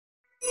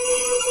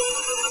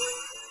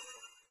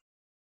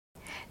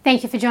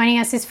Thank you for joining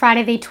us this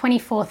Friday, the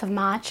 24th of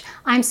March.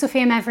 I'm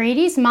Sophia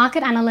Mavridis,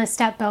 market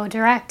analyst at Bell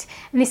Direct,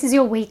 and this is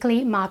your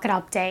weekly market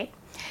update.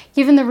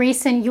 Given the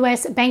recent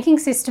US banking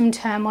system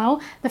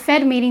turmoil, the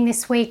Fed meeting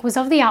this week was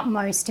of the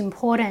utmost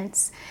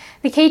importance.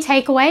 The key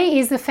takeaway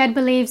is the Fed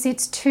believes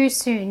it's too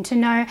soon to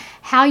know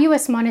how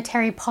US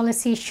monetary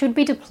policy should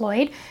be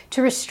deployed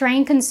to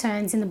restrain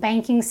concerns in the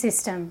banking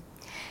system.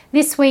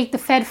 This week, the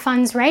Fed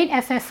funds rate,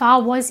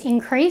 FFR, was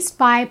increased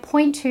by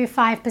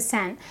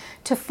 0.25%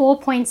 to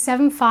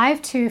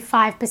 4.75 to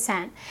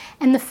 5%,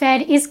 and the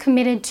Fed is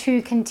committed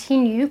to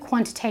continue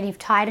quantitative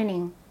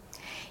tightening.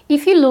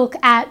 If you look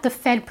at the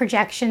Fed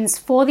projections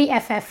for the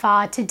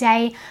FFR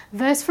today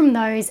versus from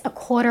those a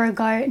quarter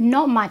ago,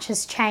 not much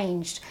has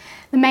changed.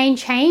 The main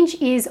change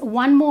is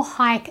one more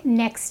hike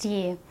next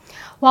year.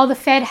 While the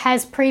Fed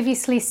has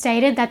previously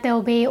stated that there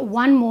will be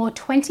one more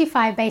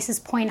 25 basis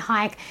point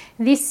hike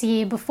this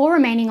year before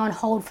remaining on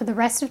hold for the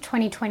rest of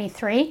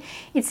 2023,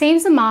 it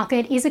seems the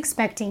market is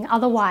expecting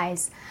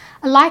otherwise.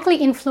 A likely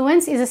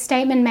influence is a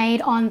statement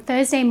made on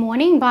Thursday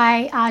morning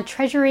by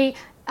Treasury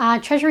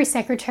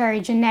Secretary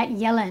Janet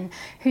Yellen,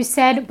 who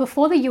said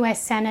before the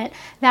US Senate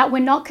that we're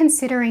not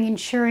considering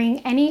insuring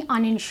any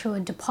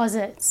uninsured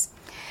deposits.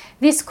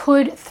 This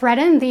could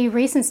threaten the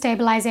recent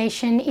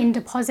stabilization in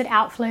deposit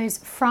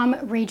outflows from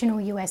regional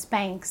US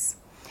banks.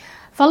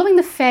 Following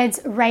the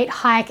Fed's rate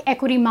hike,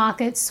 equity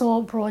markets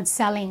saw broad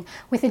selling,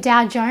 with the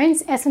Dow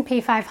Jones,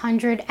 S&P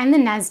 500 and the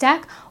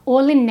Nasdaq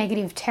all in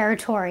negative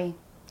territory.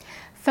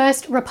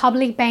 First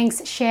Republic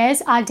Bank's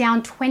shares are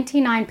down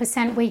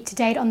 29% week to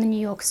date on the New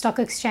York Stock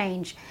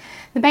Exchange.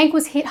 The bank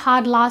was hit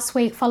hard last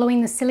week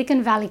following the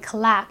Silicon Valley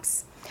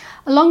collapse.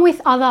 Along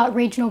with other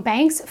regional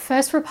banks,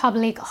 First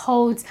Republic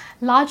holds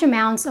large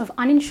amounts of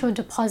uninsured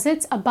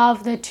deposits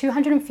above the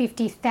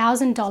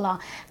 $250,000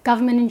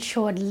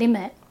 government-insured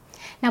limit.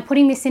 Now,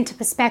 putting this into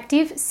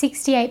perspective,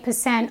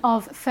 68%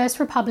 of First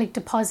Republic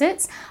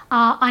deposits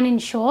are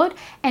uninsured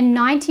and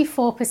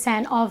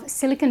 94% of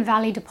Silicon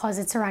Valley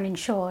deposits are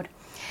uninsured.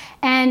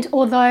 And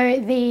although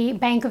the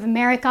Bank of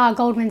America,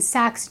 Goldman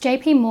Sachs,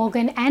 JP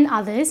Morgan and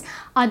others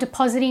are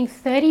depositing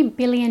 $30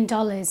 billion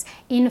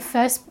in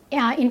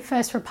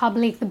First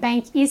Republic, the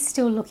bank is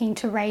still looking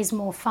to raise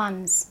more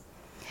funds.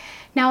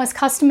 Now, as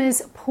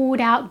customers pulled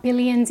out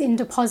billions in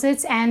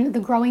deposits and the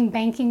growing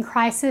banking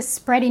crisis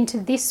spread into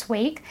this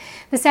week,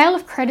 the sale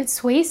of Credit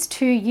Suisse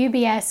to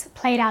UBS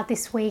played out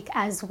this week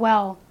as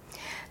well.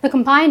 The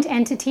combined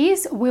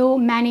entities will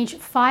manage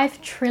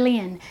 $5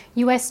 trillion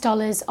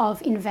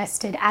of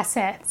invested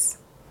assets.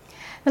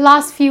 The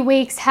last few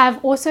weeks have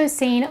also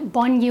seen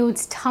bond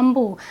yields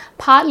tumble,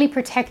 partly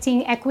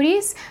protecting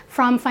equities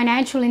from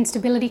financial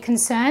instability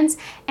concerns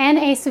and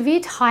a severe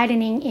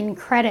tightening in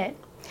credit.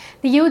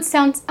 The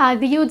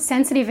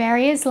yield-sensitive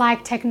areas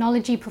like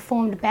technology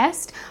performed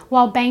best,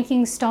 while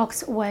banking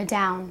stocks were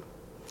down.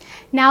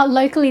 Now,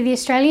 locally, the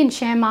Australian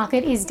share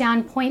market is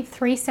down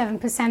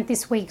 0.37%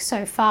 this week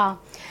so far.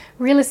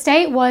 Real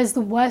estate was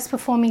the worst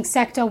performing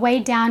sector,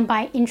 weighed down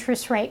by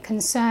interest rate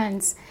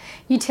concerns.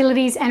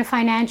 Utilities and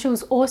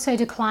financials also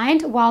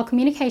declined, while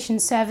communication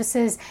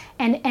services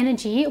and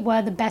energy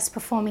were the best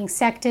performing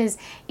sectors,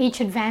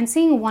 each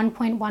advancing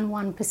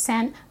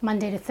 1.11%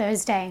 Monday to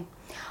Thursday.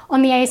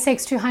 On the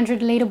ASX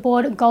 200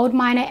 leaderboard, gold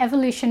miner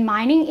Evolution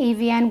Mining,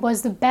 EVN,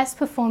 was the best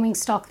performing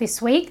stock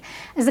this week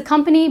as the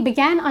company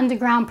began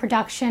underground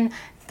production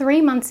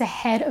 3 months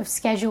ahead of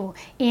schedule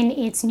in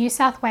its New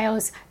South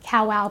Wales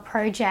Kowal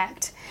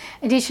project.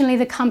 Additionally,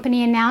 the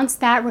company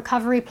announced that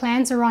recovery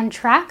plans are on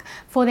track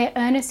for their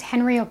Ernest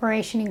Henry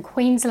operation in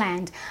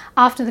Queensland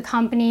after the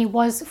company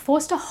was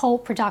forced to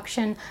halt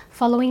production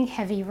following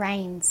heavy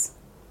rains.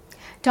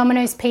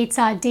 Domino's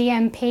Pizza,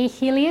 DMP,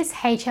 Helios,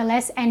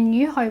 HLS and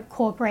New Hope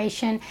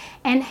Corporation,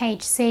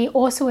 NHC,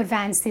 also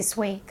advanced this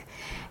week.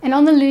 And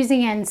on the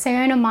losing end,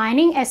 Sayona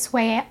Mining,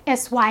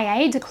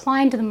 SYA,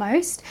 declined the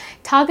most,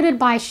 targeted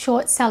by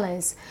short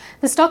sellers.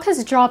 The stock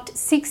has dropped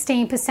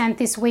 16%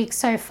 this week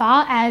so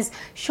far as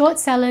short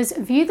sellers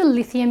view the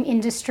lithium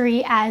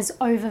industry as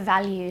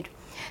overvalued.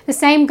 The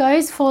same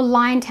goes for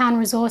Liontown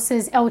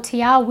Resources,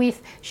 LTR,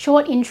 with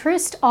short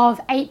interest of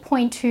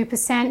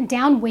 8.2%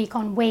 down week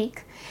on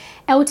week.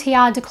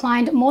 LTR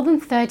declined more than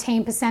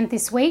 13%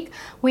 this week,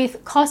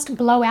 with cost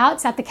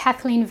blowouts at the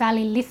Kathleen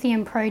Valley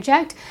Lithium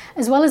project,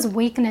 as well as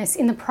weakness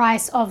in the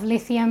price of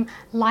lithium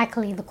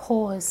likely the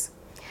cause.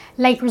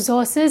 Lake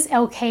Resources,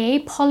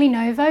 LKE,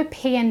 Polynovo,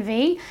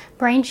 PNV,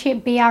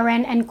 BrainChip,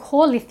 BRN and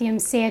Core Lithium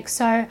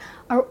CXO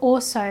are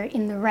also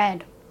in the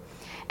red.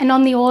 And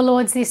on the All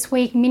Lords this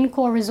week,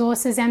 Mincor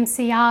Resources,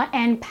 MCR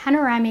and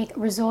Panoramic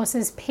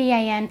Resources,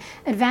 PAN,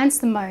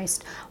 advanced the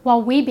most,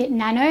 while Weebit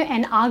Nano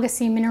and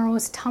Argosy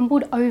Minerals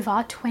tumbled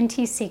over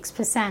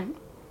 26%.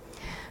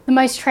 The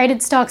most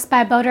traded stocks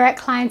by Bell Direct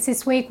clients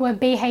this week were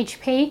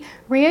BHP,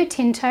 Rio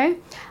Tinto,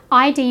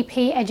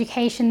 IDP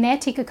Education, their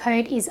ticker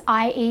code is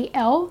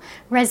IEL,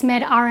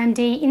 ResMed,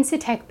 RMD,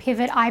 Incitec,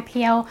 Pivot,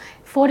 IPL,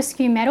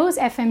 Fortescue Metals,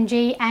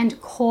 FMG and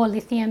Core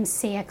Lithium,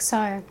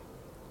 CXO.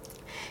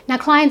 Now,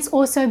 clients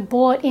also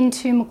bought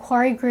into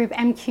Macquarie Group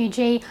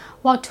MQG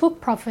while took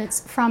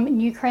profits from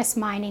Newcrest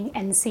Mining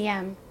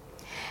NCM.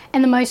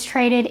 And the most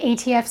traded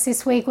ETFs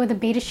this week were the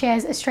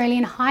BetaShares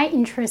Australian High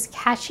Interest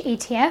Cash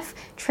ETF,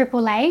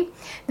 AAA,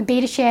 the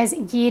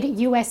BetaShares Geared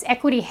US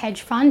Equity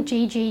Hedge Fund,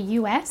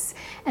 GGUS,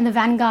 and the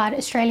Vanguard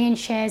Australian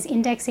Shares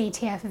Index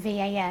ETF,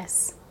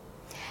 VAS.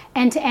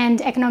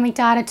 End-to-end economic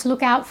data to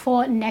look out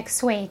for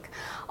next week.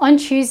 On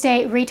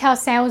Tuesday, retail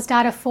sales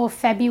data for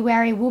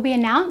February will be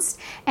announced,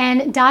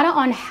 and data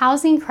on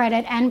housing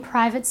credit and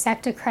private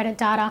sector credit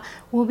data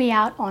will be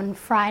out on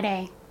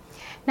Friday.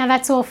 Now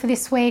that's all for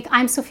this week.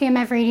 I'm Sophia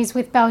Mavridis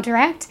with Bell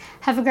Direct.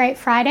 Have a great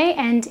Friday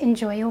and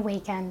enjoy your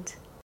weekend.